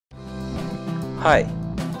Hi,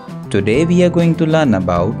 today we are going to learn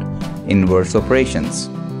about inverse operations.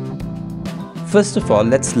 First of all,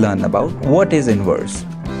 let's learn about what is inverse.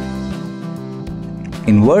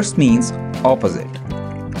 Inverse means opposite.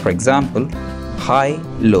 For example, high,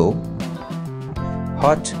 low,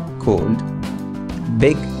 hot, cold,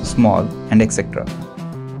 big, small, and etc.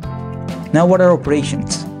 Now what are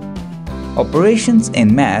operations? Operations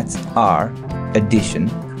in maths are addition,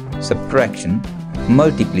 subtraction,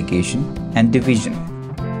 multiplication, and division.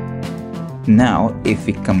 Now, if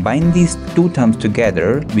we combine these two terms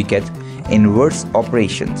together, we get inverse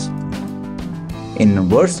operations.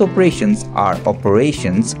 Inverse operations are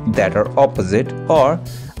operations that are opposite or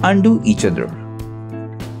undo each other.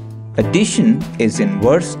 Addition is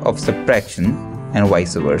inverse of subtraction and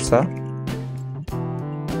vice versa.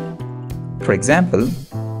 For example,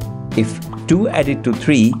 if 2 added to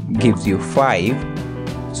 3 gives you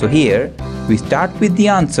 5, so here we start with the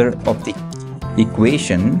answer of the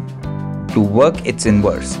equation to work its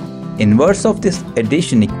inverse. Inverse of this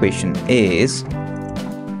addition equation is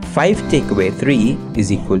 5 take away 3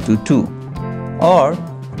 is equal to 2, or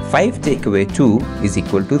 5 take away 2 is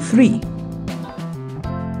equal to 3.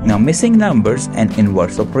 Now missing numbers and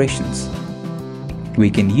inverse operations. We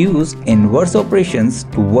can use inverse operations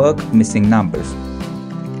to work missing numbers.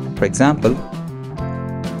 For example,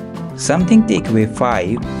 something take away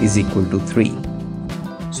 5 is equal to 3.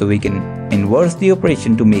 So we can inverse the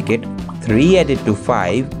operation to make it 3 added to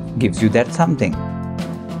 5 gives you that something.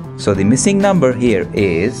 So the missing number here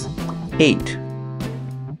is 8.